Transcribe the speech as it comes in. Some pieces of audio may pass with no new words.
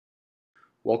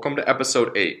Welcome to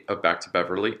episode 8 of Back to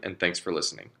Beverly, and thanks for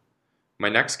listening. My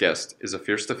next guest is a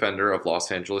fierce defender of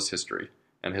Los Angeles history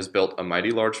and has built a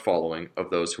mighty large following of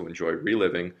those who enjoy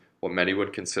reliving what many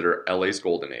would consider LA's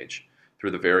golden age through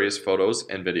the various photos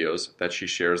and videos that she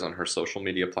shares on her social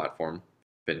media platform,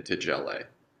 Vintage LA.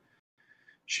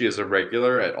 She is a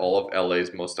regular at all of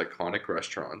LA's most iconic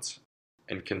restaurants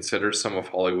and considers some of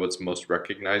Hollywood's most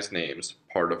recognized names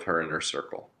part of her inner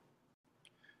circle.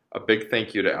 A big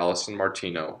thank you to Alison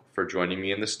Martino for joining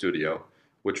me in the studio,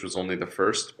 which was only the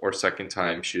first or second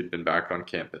time she had been back on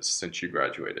campus since she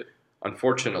graduated.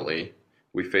 Unfortunately,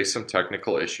 we faced some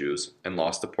technical issues and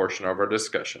lost a portion of our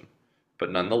discussion,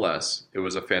 but nonetheless, it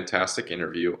was a fantastic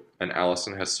interview, and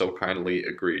Alison has so kindly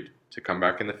agreed to come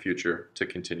back in the future to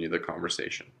continue the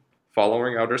conversation.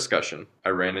 Following our discussion,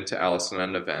 I ran into Alison at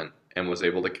an event and was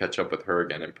able to catch up with her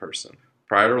again in person.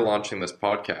 Prior to launching this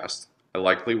podcast, I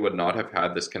likely would not have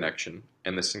had this connection,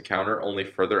 and this encounter only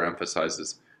further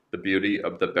emphasizes the beauty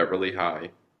of the Beverly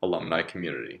High alumni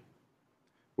community.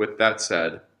 With that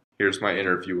said, here's my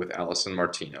interview with Alison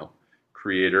Martino,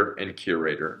 creator and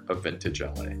curator of Vintage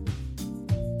LA.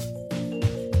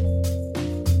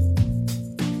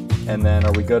 And then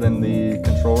are we good in the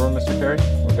control room, Mr. Carey?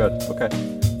 We're good, okay.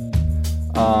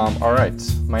 All right,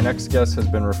 my next guest has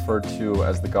been referred to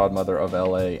as the godmother of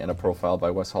LA in a profile by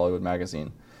West Hollywood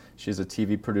Magazine. She's a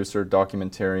TV producer,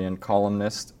 documentarian,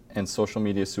 columnist, and social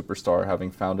media superstar, having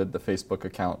founded the Facebook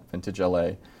account Vintage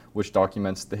LA, which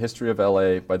documents the history of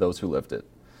LA by those who lived it.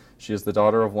 She is the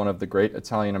daughter of one of the great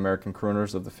Italian-American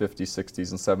crooners of the 50s,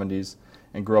 60s, and 70s,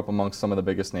 and grew up amongst some of the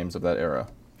biggest names of that era.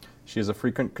 She is a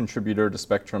frequent contributor to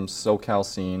Spectrum's SoCal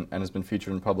scene and has been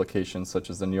featured in publications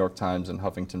such as the New York Times and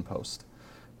Huffington Post.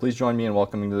 Please join me in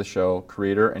welcoming to the show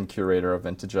creator and curator of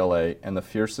Vintage LA and the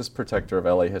fiercest protector of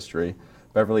LA history,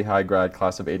 Beverly High grad,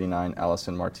 class of 89,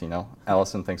 Alison Martino.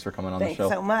 Alison, thanks for coming on the show.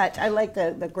 Thanks so much. I like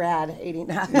the grad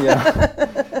 89.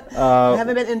 Yeah. I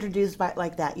haven't been introduced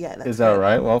like that yet. Is that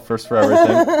right? Well, first for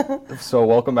everything. So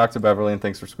welcome back to Beverly, and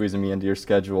thanks for squeezing me into your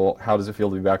schedule. How does it feel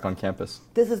to be back on campus?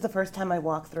 This is the first time I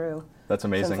walked through. That's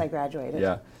amazing. Since I graduated.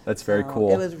 Yeah, that's very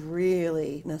cool. It was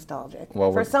really nostalgic.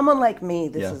 Well, for someone like me,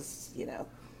 this is,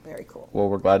 very cool. Well,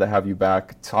 we're glad to have you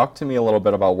back. Talk to me a little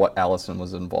bit about what Alison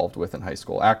was involved with in high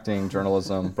school. Acting,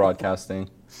 journalism,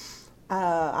 broadcasting.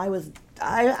 I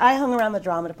hung around the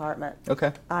drama department.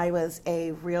 Okay. I was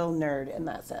a real nerd in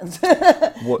that sense.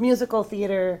 Musical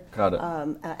theater, Got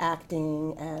it.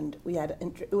 Acting, and we had.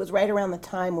 It was right around the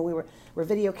time when where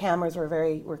video cameras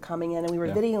were coming in, and we were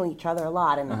videoing each other a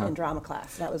lot in drama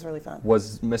class. That was really fun.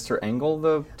 Was Mr. Engel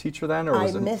the teacher then, or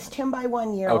was I missed him by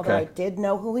 1 year, Okay. although I did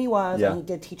know who he was, and he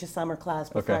did teach a summer class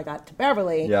before I got to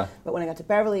Beverly. Yeah. But when I got to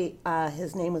Beverly,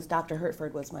 his name was Dr.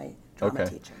 Hertford, was my drama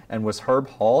teacher. And was Herb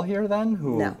Hall here then?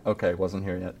 No. Okay, wasn't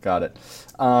here yet. Got it.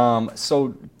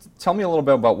 So tell me a little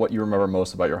bit about what you remember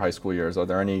most about your high school years. Are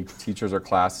there any teachers or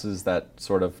classes that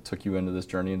sort of took you into this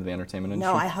journey into the entertainment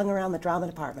industry? No, I hung around the drama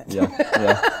department. Yeah.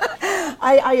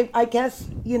 I guess,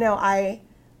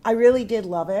 I really did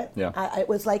love it. Yeah. It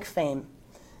was like Fame.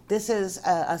 This is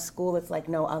a school that's like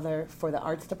no other for the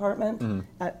arts department.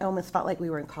 Mm-hmm. I almost felt like we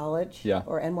were in college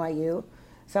or NYU.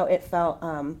 So it felt,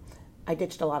 I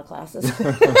ditched a lot of classes.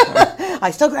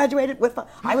 I still graduated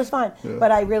I was fine. Yeah.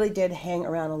 But I really did hang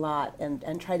around a lot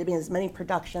and try to be in as many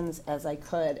productions as I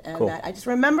could. And cool. I just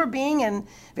remember being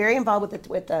very involved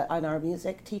with our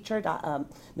music teacher,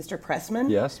 Mr. Pressman.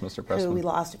 Yes, Mr. Pressman. Who we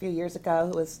lost a few years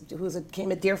ago, who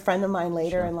became a dear friend of mine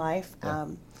later in life. Yeah.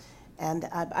 And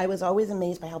I was always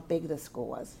amazed by how big this school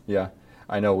was. Yeah.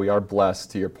 I know we are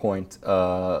blessed, to your point,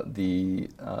 what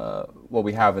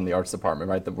we have in the arts department,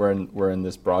 right? That we're in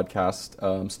this broadcast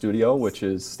studio, which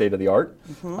is state of the art.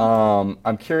 Mm-hmm.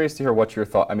 I'm curious to hear what your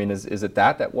thought. I mean, is it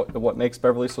what makes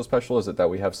Beverly so special? Is it that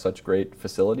we have such great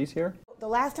facilities here? The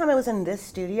last time I was in this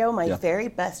studio, my very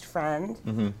best friend,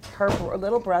 her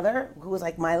little brother, who was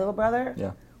like my little brother,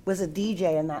 was a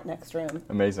DJ in that next room.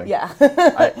 Amazing. Yeah.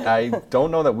 I don't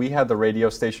know that we had the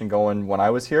radio station going when I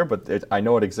was here, but I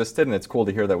know it existed, and it's cool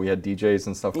to hear that we had DJs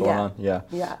and stuff going on. Yeah.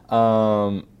 Yeah.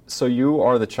 So you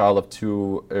are the child of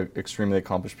two extremely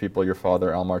accomplished people. Your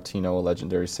father, Al Martino, a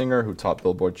legendary singer who topped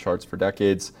Billboard charts for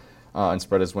decades and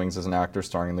spread his wings as an actor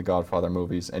starring in the Godfather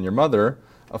movies. And your mother,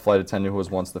 a flight attendant who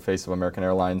was once the face of American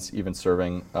Airlines, even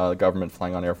serving the government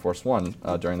flying on Air Force One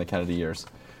during the Kennedy years.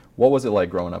 What was it like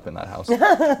growing up in that house?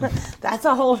 That's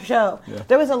a whole show. Yeah.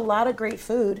 There was a lot of great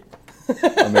food.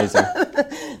 Amazing.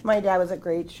 My dad was a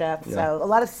great chef. Yeah. So a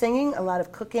lot of singing, a lot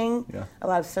of cooking, a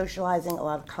lot of socializing, a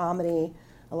lot of comedy,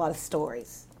 a lot of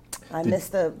stories. I miss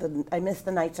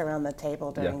the nights around the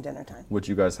table during dinner time. Would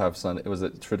you guys have was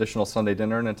it traditional Sunday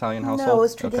dinner in an Italian household?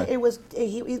 No, it was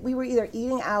we were either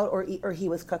eating out or he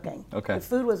was cooking. Okay. The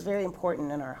food was very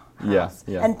important in our house.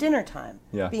 Yeah. And dinner time.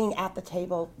 Yeah. Being at the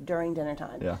table during dinner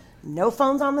time. Yeah. No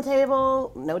phones on the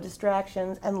table, no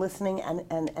distractions, and listening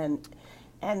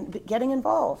and getting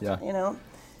involved. Yeah. You know.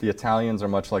 The Italians are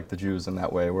much like the Jews in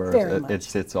that way, where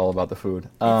it's all about the food.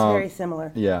 It's very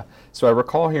similar. Yeah. So I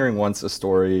recall hearing once a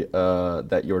story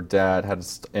that your dad had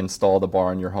installed a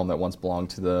bar in your home that once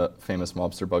belonged to the famous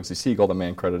mobster Bugsy Siegel, the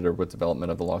man credited with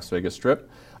development of the Las Vegas Strip,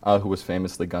 who was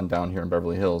famously gunned down here in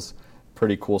Beverly Hills.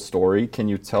 Pretty cool story. Can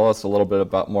you tell us a little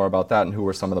bit more about that, and who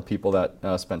were some of the people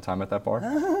that spent time at that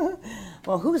bar?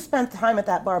 Well, who spent time at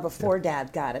that bar before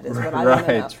Dad got it is what I want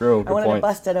to know. Right, true. I wanted to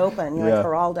bust it open, like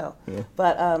Geraldo. Yeah.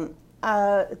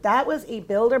 But that was a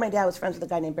builder. My dad was friends with a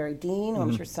guy named Barry Dean, who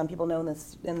I'm sure some people know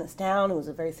in this town, who was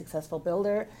a very successful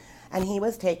builder. And he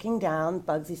was taking down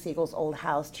Bugsy Siegel's old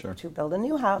house to build a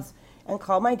new house, and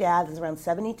called my dad. This was around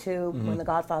 72 when The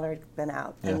Godfather had been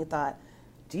out. And he thought,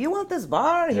 do you want this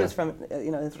bar? He was from,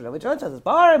 this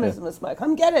bar, Miss Mike,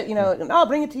 come get it, and I'll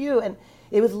bring it to you. And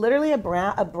it was literally a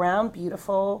brown,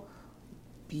 beautiful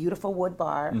wood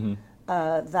bar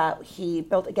that he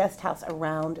built a guest house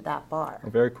around that bar. Oh,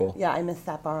 very cool. Yeah, I miss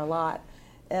that bar a lot.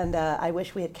 And I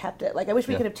wish we had kept it. Like, I wish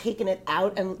we could have taken it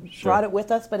out and brought it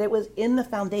with us, but it was in the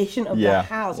foundation of the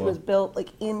house. It was built,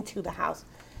 into the house.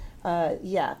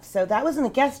 So that was in the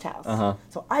guest house.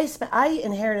 So I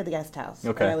inherited the guest house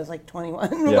when I was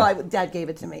 21. Well, Dad gave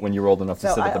it to me. When you were old enough to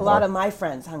sit at the bar. A lot of my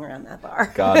friends hung around that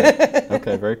bar. Got it.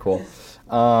 Okay, very cool.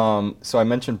 So I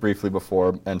mentioned briefly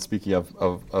before, and speaking of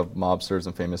mobsters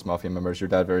and famous mafia members, your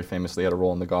dad very famously had a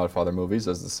role in the Godfather movies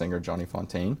as the singer Johnny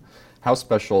Fontaine. How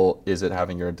special is it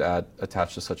having your dad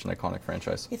attached to such an iconic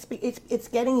franchise? It's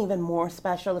getting even more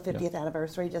special. The 50th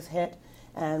anniversary just hit.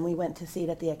 And we went to see it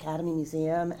at the Academy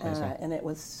Museum, and it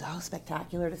was so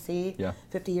spectacular to see.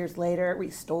 50 years later,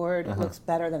 restored, it looks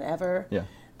better than ever.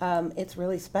 It's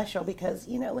really special because,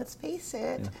 let's face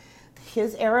it,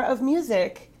 his era of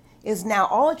music is now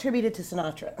all attributed to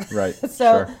Sinatra. Right.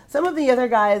 So some of the other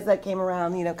guys that came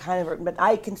around, but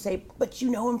I can say, but you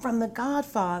know him from The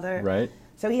Godfather. Right.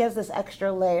 So he has this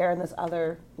extra layer and this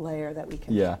other layer that we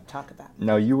can talk about.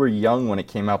 Now, you were young when it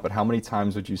came out, but how many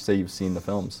times would you say you've seen the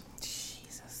films?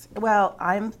 Well,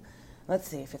 let's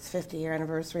see, if it's 50-year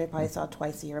anniversary, I probably saw it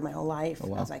twice a year my whole life,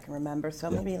 as I can remember,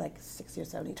 so maybe 60 or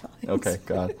 70 times. Okay,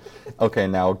 got it. Okay,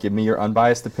 now give me your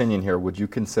unbiased opinion here. Would you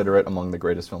consider it among the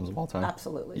greatest films of all time?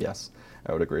 Absolutely. Yes,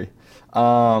 I would agree.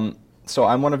 So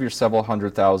I'm one of your several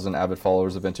 100,000 avid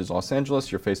followers of Vintage Los Angeles,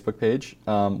 your Facebook page.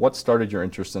 What started your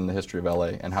interest in the history of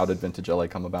LA, and how did Vintage LA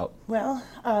come about? Well,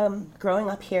 growing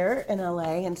up here in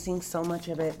LA and seeing so much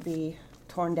of it be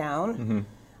torn down,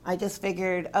 I just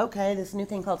figured, okay, this new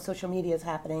thing called social media is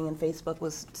happening, and Facebook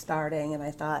was starting, and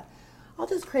I thought, I'll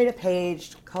just create a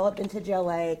page, call it Vintage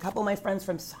LA. A couple of my friends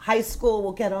from high school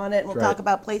will get on it, and we'll talk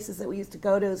about places that we used to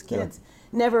go to as kids,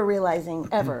 never realizing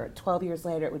ever, 12 years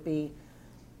later, it would be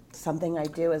something I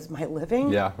do as my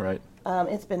living. Yeah, right.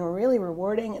 It's been really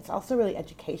rewarding. It's also really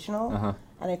educational,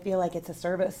 and I feel like it's a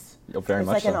service. Very it's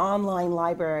much like so. an online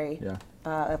library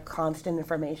of constant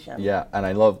information. Yeah, and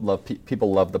I love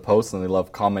people love the posts, and they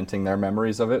love commenting their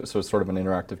memories of it. So it's sort of an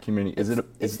interactive community.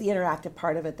 It's the interactive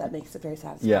part of it that makes it very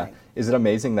satisfying. Yeah, is it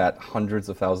amazing that hundreds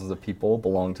of thousands of people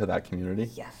belong to that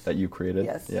community that you created?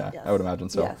 Yes. Yeah, yes. I would imagine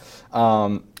so. Yes.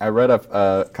 I read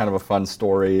a kind of a fun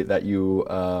story that you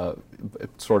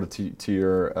sort of to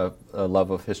your love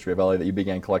of history of LA, that you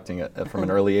began collecting it from an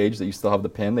early age, that you still have the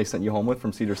pin they sent you home with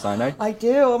from Cedars-Sinai? I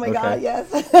do. Oh my God, yes.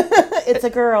 It's a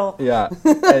girl. Yeah.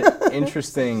 An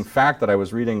interesting fact that I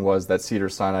was reading was that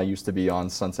Cedars-Sinai used to be on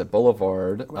Sunset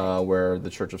Boulevard, where the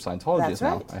Church of Scientology is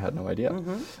now. I had no idea.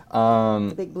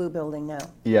 The big blue building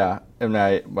now. Yeah, and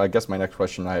I guess my next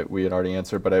question we had already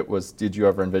answered, but it was, did you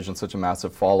ever envision such a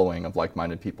massive following of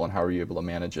like-minded people, and how are you able to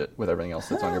manage it with everything else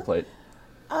that's on your plate?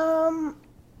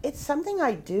 It's something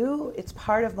I do. It's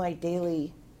part of my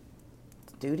daily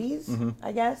duties,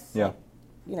 I guess. Yeah.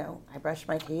 I brush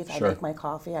my teeth, I Sure. make my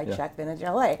coffee, I check Vintage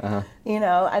LA. Uh-huh.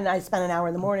 And I spend an hour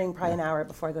in the morning, probably an hour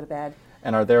before I go to bed.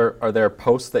 And are there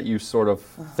posts that you sort of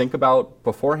think about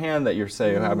beforehand that you're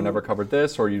saying, I haven't ever covered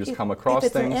this, or you just come across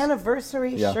things? If it's things? an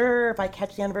anniversary, sure. If I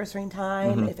catch the anniversary in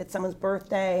time, if it's someone's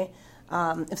birthday,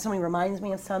 if somebody reminds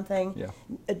me of something,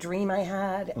 a dream I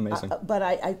had. Amazing. But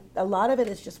a lot of it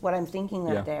is just what I'm thinking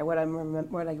that day, what I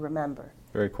remember.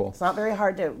 Very cool. It's not very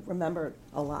hard to remember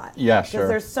a lot. Yeah, sure. Because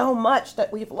there's so much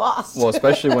that we've lost. Well,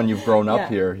 especially when you've grown up Yeah.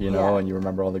 here, you know, Yeah. and you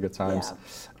remember all the good times.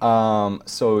 Yeah.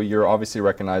 So you're obviously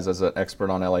recognized as an expert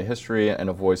on LA history and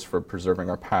a voice for preserving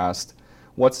our past.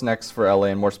 What's next for LA,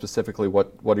 and more specifically,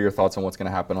 what are your thoughts on what's going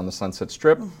to happen on the Sunset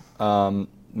Strip?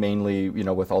 Mainly, you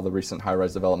know, with all the recent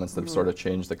high-rise developments that have sort of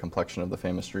changed the complexion of the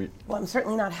famous street. Well, I'm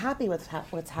certainly not happy with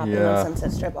what's happening Yeah. on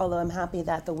Sunset Strip, although I'm happy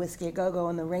that the Whiskey A Go-Go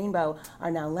and the Rainbow are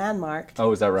now landmarked.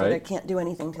 Oh, is that right? So they can't do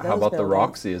anything to those How about the buildings.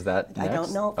 Roxy? Is that next? I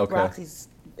don't know if Okay. Roxy's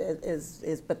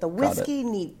is but the Whiskey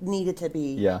needed to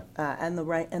be, Yeah. and the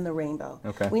Rainbow.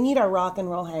 Okay. We need our rock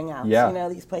and roll hangouts. Yeah. You know,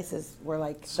 these places were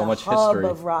like So the much hub history.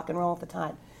 of rock and roll at the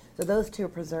time. So those two are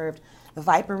preserved. The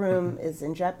Viper Room is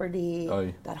in jeopardy.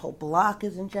 Oy. That whole block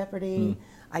is in jeopardy.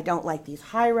 I don't like these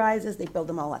high rises. They build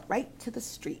them all up right to the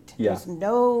street. Yeah. There's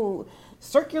no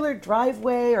circular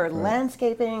driveway or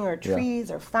landscaping or trees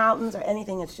or fountains or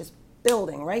anything. It's just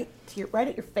building right at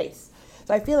your face.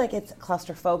 So I feel like it's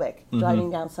claustrophobic driving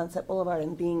down Sunset Boulevard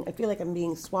and I feel like I'm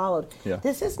being swallowed. Yeah.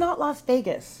 This is not Las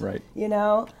Vegas. Right. You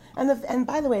know? And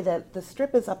by the way, the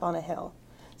Strip is up on a hill.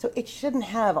 So it shouldn't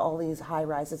have all these high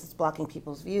rises. It's blocking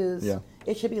people's views. Yeah.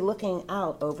 It should be looking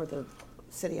out over the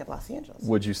city of Los Angeles.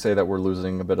 Would you say that we're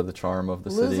losing a bit of the charm of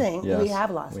the city? Losing. Yes. We have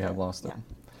lost it. We have lost it.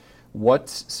 Yeah.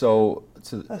 So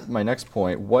to my next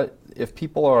point, what if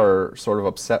people are sort of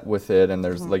upset with it and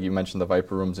there's, like you mentioned, the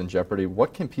Viper Room's in jeopardy,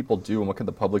 what can people do and what can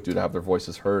the public do to have their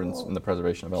voices heard in the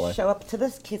preservation of LA? Show up to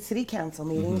the city council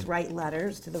meetings, write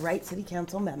letters to the right city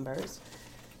council members.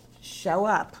 Show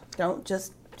up. Don't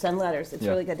just send letters. It's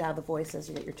really good to have the voices.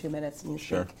 You get your 2 minutes and you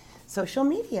speak. Social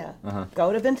media.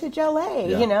 Go to Vintage LA.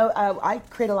 Yeah. You know, I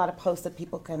create a lot of posts that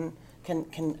people can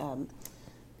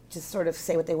just sort of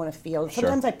say what they want to feel.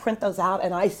 Sometimes I print those out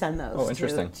and I send those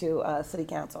to city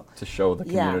council. To show the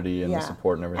community and the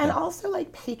support and everything. And also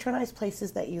like patronize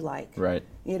places that you like. Right.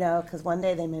 You know, because one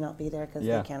day they may not be there because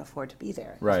they can't afford to be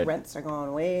there. Right. Rents are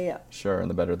going way up. Sure, and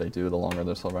the better they do, the longer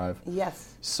they'll survive.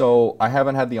 Yes. So I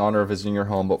haven't had the honor of visiting your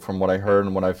home, but from what I heard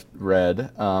and what I've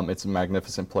read, it's a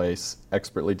magnificent place,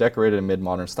 expertly decorated in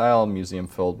mid-modern style, museum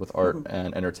filled with art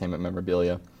and entertainment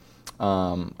memorabilia.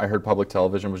 I heard public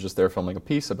television was just there filming a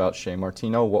piece about Alison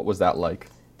Martino. What was that like?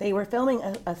 They were filming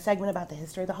a segment about the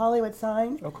history of the Hollywood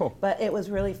sign. Oh, cool. But it was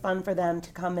really fun for them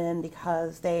to come in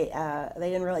because they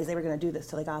didn't realize they were going to do this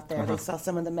till they got there. They saw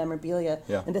some of the memorabilia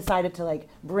and decided to like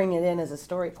bring it in as a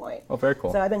story point. Oh, very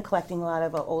cool. So I've been collecting a lot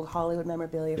of old Hollywood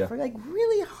memorabilia for like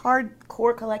really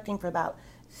hardcore collecting for about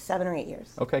 7 or 8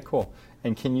 years. Okay, cool.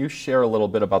 And can you share a little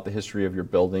bit about the history of your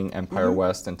building, Empire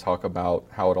West, and talk about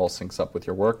how it all syncs up with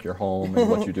your work, your home, and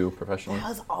what you do professionally? That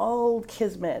was all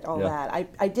kismet, all that.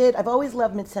 I've always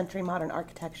loved mid-century modern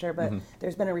architecture, but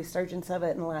there's been a resurgence of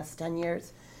it in the last 10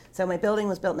 years. So my building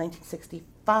was built in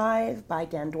 1965 by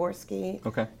Dan Dworsky,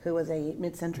 who was a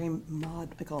mid-century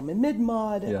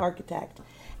mid-mod architect.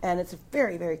 And it's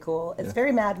very, very cool. It's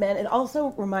very Mad Men. It also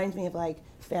reminds me of like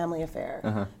Family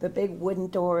Affair. The big wooden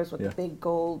doors with the big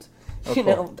gold,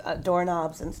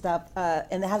 doorknobs and stuff.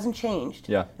 And it hasn't changed.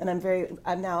 Yeah. And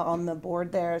I'm now on the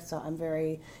board there, so I'm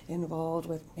very involved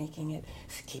with making it,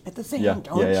 keep it the same.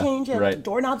 Don't change it. Right. The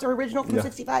doorknobs are original from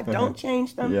 65. Don't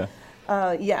change them.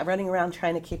 Running around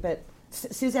trying to keep it.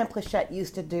 Suzanne Plachette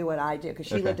used to do what I do because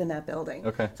she lived in that building.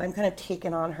 So I'm kind of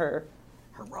taking on her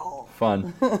role.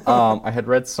 Fun. I had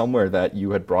read somewhere that you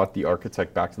had brought the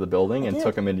architect back to the building and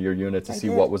took him into your unit to see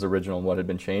what was original and what had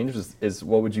been changed. Is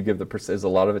what would you give is a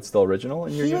lot of it still original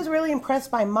in your unit? He was really impressed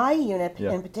by my unit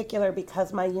in particular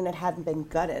because my unit hadn't been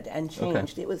gutted and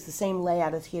changed. It was the same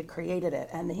layout as he had created it,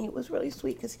 and he was really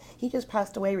sweet because he just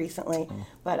passed away recently.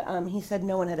 But he said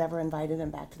no one had ever invited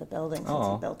him back to the building since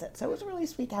he built it. So it was really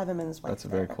sweet to have him and his wife. That's a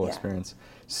very cool experience.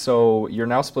 So you're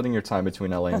now splitting your time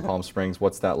between LA and Palm Springs.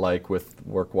 What's that like with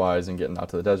work-wise and getting out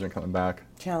to the desert and coming back?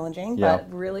 Challenging,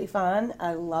 but really fun.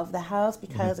 I love the house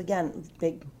because, again,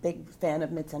 big fan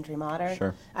of mid-century modern.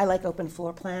 Sure. I like open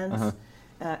floor plans.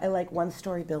 I like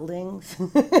one-story buildings.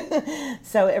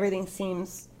 So everything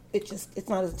seems, it's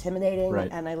not as intimidating. Right.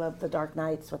 And I love the dark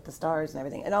nights with the stars and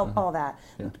everything and all that.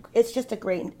 It's just a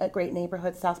great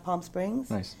neighborhood, South Palm Springs.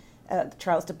 Nice.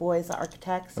 Charles Du Bois, the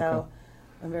architect, so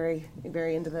I'm very,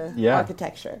 very into the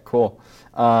architecture. Cool.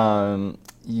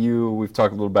 We've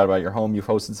talked a little bit about your home. You've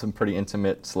hosted some pretty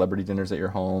intimate celebrity dinners at your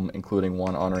home, including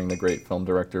one honoring the great film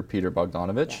director Peter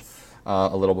Bogdanovich,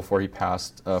 a little before he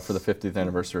passed for the 50th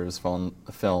anniversary of his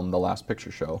film, The Last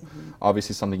Picture Show.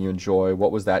 Obviously something you enjoy.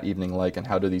 What was that evening like, and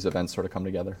how do these events sort of come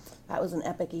together? That was an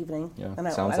epic evening. Yeah, and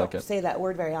I sounds like don't it. say that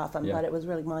word very often, but it was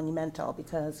really monumental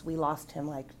because we lost him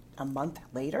like a month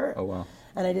later. Oh, wow.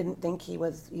 And I didn't think he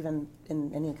was even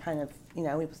in any kind of,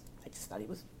 I just thought he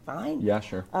was fine. Yeah,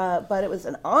 sure. But it was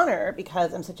an honor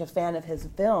because I'm such a fan of his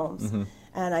films.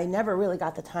 And I never really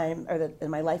got the time in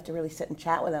my life to really sit and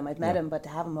chat with him. I'd met him, but to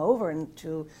have him over and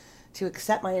to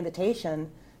accept my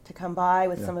invitation to come by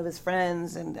with some of his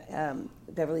friends, and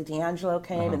Beverly D'Angelo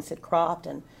came, and Sid Croft,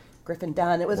 and Griffin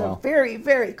Dunn. It was a very,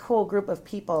 very cool group of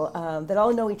people that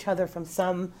all know each other from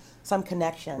some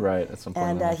connection. Right, at some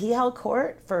point. And he held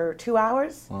court for 2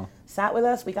 hours, sat with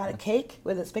us. We got a cake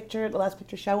with his picture, the last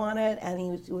picture show on it, and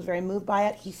he was very moved by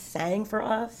it. He sang for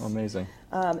us. Amazing.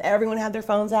 Everyone had their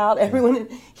phones out.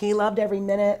 He loved every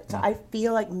minute. So I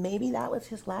feel like maybe that was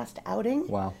his last outing.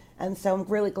 Wow. And so I'm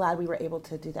really glad we were able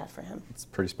to do that for him. It's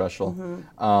pretty special.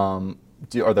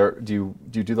 Do you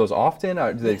do those often?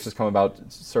 Do they just come about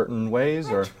certain ways?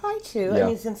 I try to. Yeah. I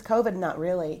mean, since COVID, not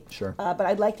really. Sure. But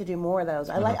I'd like to do more of those.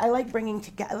 I like bringing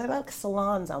together. I like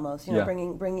salons almost.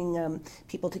 Bringing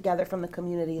people together from the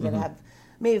community that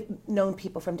may have known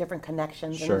people from different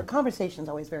connections. Sure. And the conversation's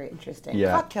always very interesting.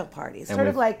 Yeah. Cocktail parties, And sort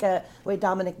of like the way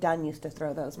Dominic Dunn used to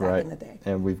throw those back in the day.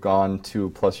 And we've gone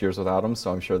 2+ years without them,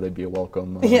 so I'm sure they'd be a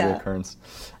welcome reoccurrence.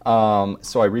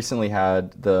 So I recently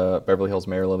had the Beverly Hills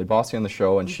Mayor Lily Bossie on the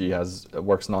show, and she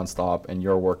works nonstop, and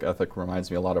your work ethic reminds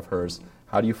me a lot of hers.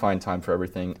 How do you find time for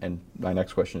everything? And my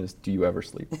next question is, do you ever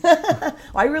sleep?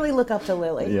 I really look up to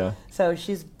Lily. Yeah. So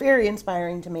she's very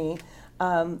inspiring to me.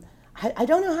 I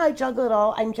don't know how I juggle it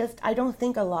all. I don't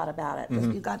think a lot about it because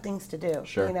you've got things to do.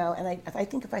 Sure. And I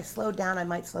think if I slow down, I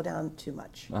might slow down too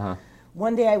much.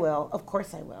 One day I will. Of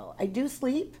course I will. I do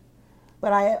sleep,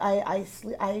 but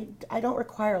I don't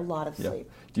require a lot of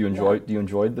sleep. Do you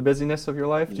enjoy the busyness of your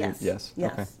life? Yes. Yes.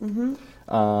 Yes.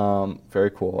 Okay.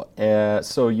 Very cool.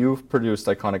 So you've produced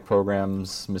iconic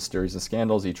programs, Mysteries and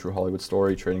Scandals, E! True Hollywood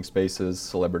Story, Trading Spaces,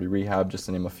 Celebrity Rehab, just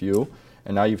to name a few.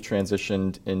 And now you've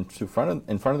transitioned in front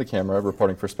of the camera,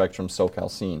 reporting for Spectrum's SoCal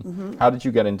Scene. How did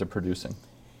you get into producing?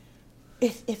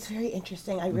 It's very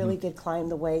interesting. I really did climb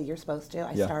the way you're supposed to.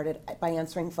 I started by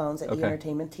answering phones at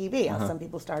Entertainment TV. Some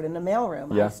people start in the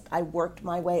mailroom. Yeah. I worked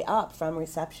my way up from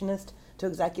receptionist to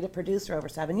executive producer over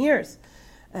 7 years.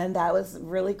 And that was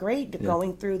really great,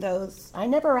 going through those. I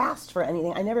never asked for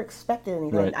anything. I never expected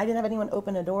anything. Right. I didn't have anyone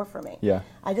open a door for me. Yeah.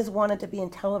 I just wanted to be in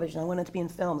television. I wanted to be in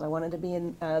films. I wanted to be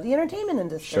in the entertainment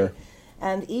industry. Sure.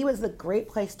 And E! was the great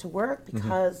place to work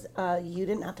because you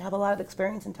didn't have to have a lot of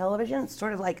experience in television. It's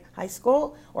sort of like high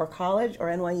school or college or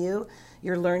NYU.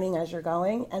 You're learning as you're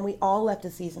going. And we all left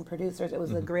as seasoned producers. It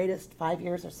was the greatest 5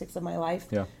 years or 6 of my life,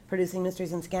 producing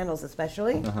Mysteries and Scandals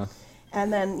especially.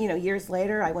 And then, years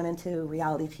later, I went into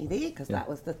reality TV because that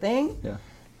was the thing. Yeah.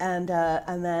 And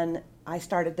then I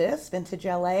started this, Vintage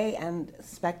LA, and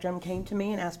Spectrum came to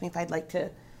me and asked me if I'd like to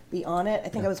be on it. I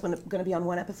think I was going to be on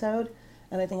one episode,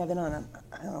 and I think I've been on,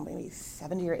 I don't know, maybe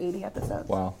 70 or 80 episodes.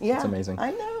 Wow, yeah, that's amazing.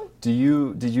 I know. Did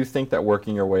you think that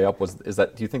working your way up do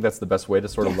you think that's the best way to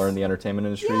sort of learn the entertainment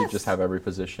industry? Yes. Just have every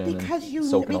position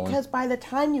because by the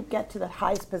time you get to the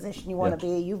highest position you want to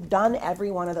be, you've done every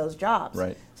one of those jobs.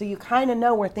 Right. So you kind of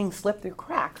know where things slip through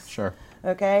cracks. Sure.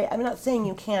 Okay? I'm not saying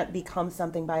you can't become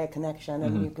something by a connection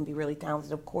and you can be really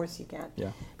talented. Of course you can.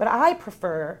 Yeah. But I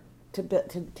prefer to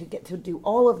get to do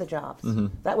all of the jobs.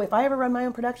 That way, if I ever run my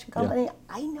own production company,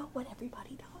 I know what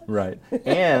everybody does. Right.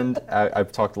 And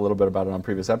I've talked a little bit about it on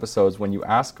previous episodes. When you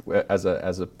ask, as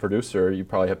a producer, you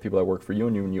probably have people that work for you,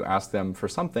 and when you ask them for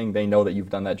something, they know that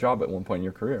you've done that job at one point in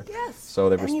your career. Yes. So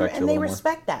they respect you a little more. And they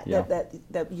respect that, Yeah.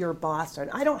 that your boss.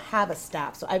 I don't have a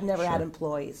staff, so I've never had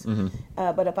employees.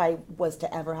 But if I was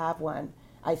to ever have one,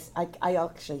 I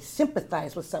actually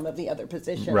sympathize with some of the other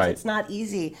positions. Right. It's not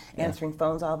easy answering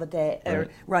phones all the day or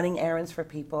running errands for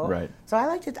people. Right. So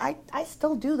I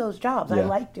still do those jobs. I Yeah.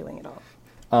 like doing it all.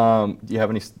 Do you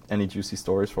have any juicy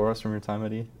stories for us from your time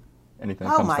at E! Anything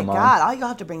that Oh comes my to mind? God! You'll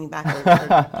have to bring me back for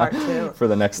part 2 For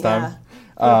the next time.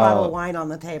 Put a bottle of wine on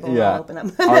the table. And I'll open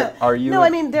up. Are you? No, I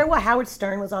mean Howard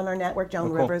Stern was on our network. Joan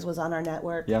cool. Rivers was on our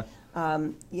network. Yeah.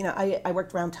 I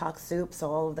worked around Talk Soup,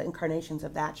 so all of the incarnations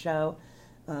of that show.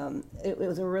 It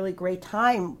was a really great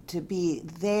time to be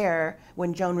there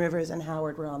when Joan Rivers and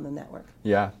Howard were on the network.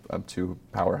 Yeah, two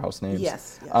powerhouse names.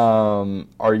 Yes.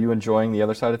 Are you enjoying the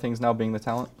other side of things now, being the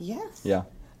talent? Yes. Yeah.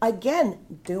 Again,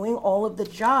 doing all of the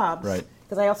jobs. Right.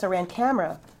 Because I also ran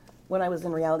camera when I was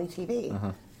in reality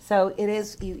TV. So it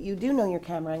is, you do know your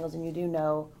camera angles and you do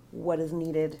know what is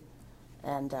needed.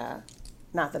 And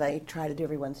not that I try to do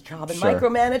everyone's job and Sure.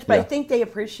 micromanage, but Yeah. I think they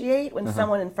appreciate when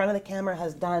someone in front of the camera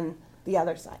has done the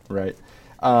other side. Right.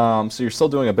 So you're still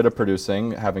doing a bit of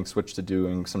producing, having switched to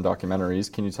doing some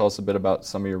documentaries. Can you tell us a bit about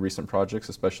some of your recent projects,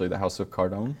 especially The House of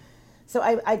Cardone? So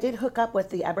I did hook up with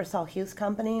the Ebersol Hughes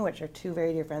Company, which are two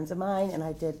very dear friends of mine, and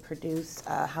I did produce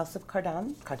House of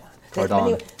Cardon.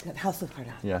 House of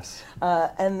Cardon. Yes.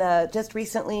 And just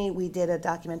recently we did a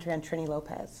documentary on Trini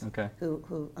Lopez,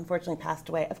 who unfortunately passed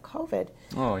away of COVID.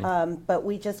 Oh, yeah. But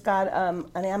we just got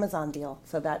an Amazon deal,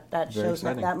 so that shows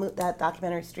that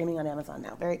documentary is streaming on Amazon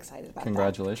now. Very excited about that.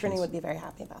 Congratulations. Trini would be very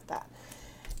happy about that.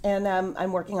 And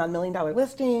I'm working on $1 Million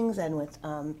Listings and with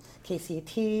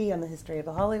KCT on the history of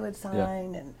the Hollywood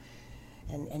sign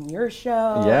and your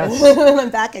show. Yes. And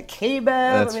I'm back at KBEV.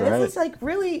 That's right. This is like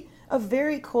really a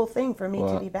very cool thing for me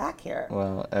to be back here.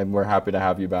 Well, and we're happy to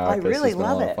have you back. I really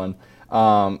love it. It's been a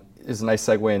lot of fun. Is a nice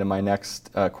segue into my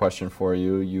next question for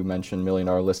you. You mentioned $1 Million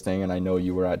Listing, and I know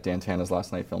you were at Dan Tana's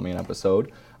last night filming an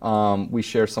episode. We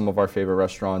share some of our favorite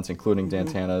restaurants, including Dan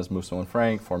Tana's, Musso and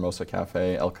Frank, Formosa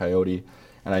Cafe, El Coyote.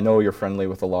 And I know you're friendly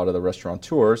with a lot of the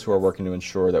restaurateurs who are working to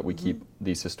ensure that we keep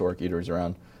these historic eateries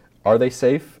around. Are they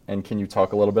safe? And can you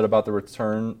talk a little bit about the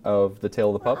return of the Tail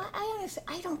of the Pup?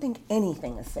 I don't think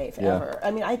anything is safe ever.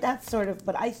 I mean,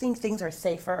 but I think things are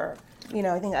safer. You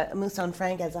know, I think Musso and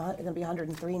Frank is going to be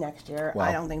 103 next year. Wow.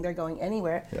 I don't think they're going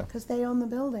anywhere because they own the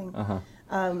building.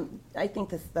 I think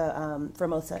the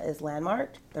Formosa is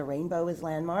landmarked. The Rainbow is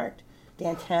landmarked.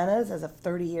 Dan Tana's has a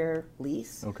 30-year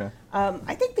lease. Okay.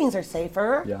 I think things are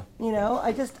safer. Yeah. You know,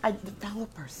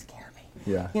 developers scare me.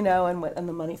 Yeah. You know, and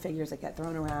the money figures that get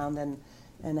thrown around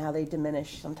and how they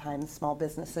diminish sometimes small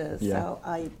businesses. Yeah.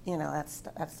 So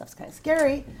that stuff's kind of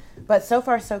scary, but so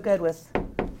far so good with,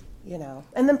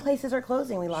 and then places are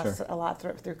closing. We lost a lot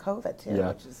through COVID too,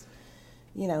 which is,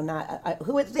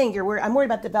 who would think I'm worried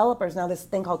about developers now. This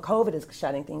thing called COVID is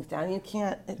shutting things down. You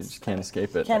just can't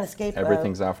escape it. Can't escape it.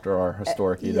 Everything's after our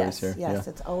historic eateries here. Yes,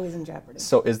 it's always in jeopardy.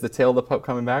 So is the Tail of the Pup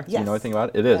coming back? Do you know anything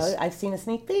about it? It is. I've seen a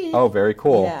sneak peek. Oh, very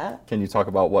cool. Yeah. Can you talk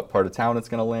about what part of town it's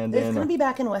going to land in? It's going to be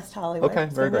back in West Hollywood. Okay,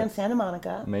 it's very going to be good. in Santa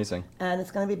Monica. Amazing. And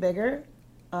it's going to be bigger.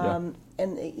 And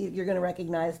you're going to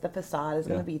recognize the facade is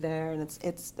going to be there, and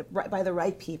it's by the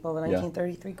right people, the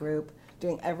 1933 group,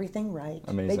 doing everything right.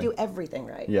 Amazing. They do everything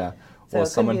right. Yeah. So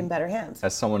it's going to be in better hands.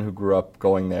 As someone who grew up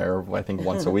going there, I think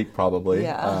once a week probably.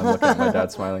 Looking at my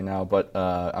dad smiling now, but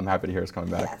I'm happy to hear it's coming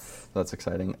back. Yes. So that's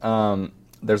exciting.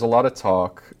 There's a lot of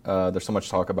talk. There's so much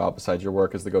talk about, besides your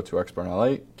work as the go-to expert in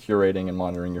LA, curating and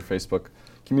monitoring your Facebook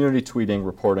community, tweeting,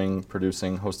 reporting,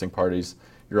 producing, hosting parties.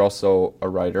 You're also a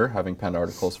writer, having penned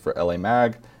articles for LA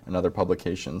Mag and other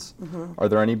publications. Are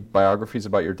there any biographies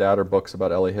about your dad or books about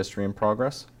LA history in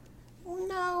progress?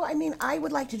 No, I mean, I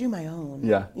would like to do my own.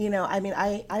 Yeah.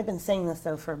 I've been saying this,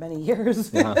 though, for many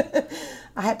years.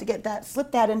 I have to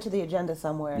slip that into the agenda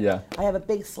somewhere. Yeah. I have a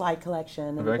big slide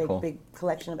collection, and Very cool. big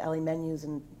collection of LA menus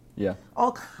and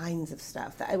all kinds of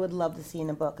stuff that I would love to see in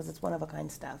a book because it's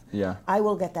one-of-a-kind stuff. Yeah. I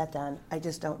will get that done. I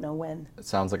just don't know when. It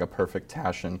sounds like a perfect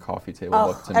Taschen coffee table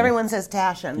book to me. Everyone says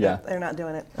Taschen. Yeah. They're not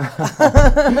doing it.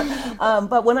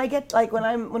 But when I get, when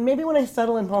I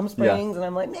settle in Palm Springs and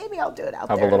I'm like, maybe I'll do it out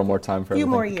there. Have a little more time for a few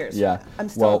everything. more years. Yeah. I'm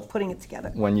still putting it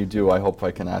together. When you do, I hope I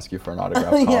can ask you for an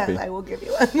autographed copy. Yes, I will give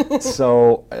you one.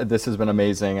 So this has been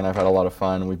amazing, and I've had a lot of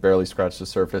fun. We barely scratched the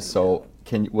surface. So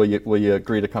will you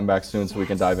agree to come back soon so we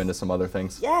can dive into some other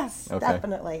things? Yes,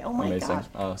 definitely. Oh my Amazing.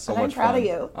 gosh. So and much I'm proud fun. of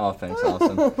you. Oh, thanks,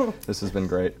 Alison. This has been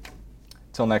great.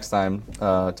 Till next time,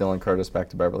 Dylan Curtis, back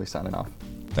to Beverly, signing off.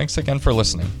 Thanks again for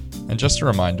listening. And just a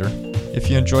reminder, if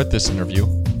you enjoyed this interview,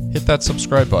 hit that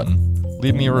subscribe button,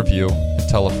 leave me a review, and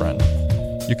tell a friend.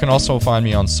 You can also find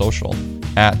me on social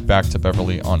at Back to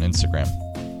Beverly on Instagram.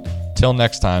 Till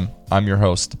next time, I'm your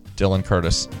host, Dylan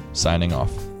Curtis, signing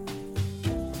off.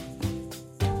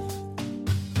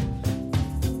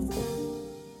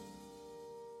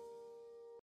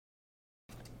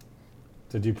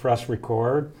 Did you press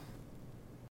record?